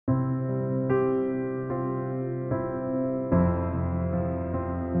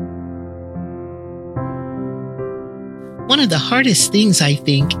One of the hardest things, I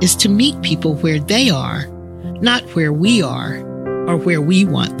think, is to meet people where they are, not where we are or where we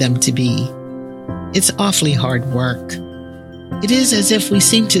want them to be. It's awfully hard work. It is as if we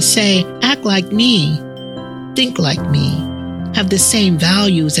seem to say, act like me, think like me, have the same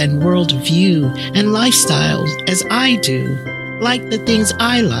values and worldview and lifestyles as I do, like the things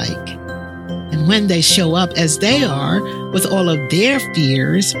I like. And when they show up as they are, with all of their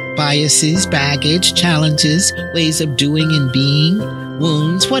fears, biases, baggage, challenges, ways of doing and being,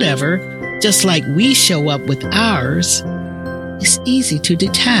 wounds, whatever, just like we show up with ours, it's easy to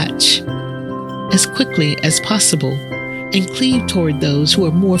detach as quickly as possible and cleave toward those who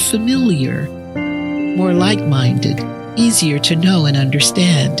are more familiar, more like-minded, easier to know and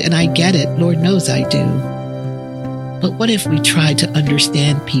understand. And I get it, Lord knows I do. But what if we try to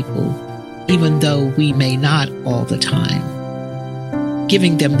understand people, even though we may not all the time?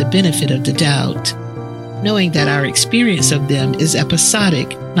 Giving them the benefit of the doubt, knowing that our experience of them is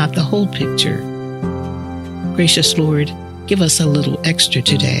episodic, not the whole picture. Gracious Lord, give us a little extra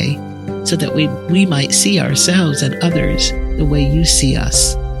today so that we might see ourselves and others the way you see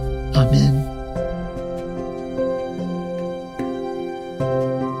us. Amen.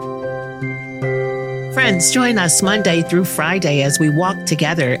 Friends, join us Monday through Friday as we walk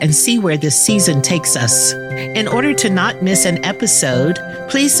together and see where this season takes us. In order to not miss an episode,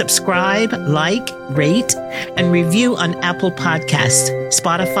 please subscribe, like, rate, and review on Apple Podcasts,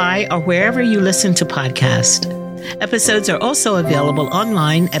 Spotify, or wherever you listen to podcasts. Episodes are also available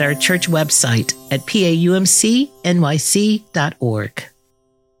online at our church website at paumcnyc.org.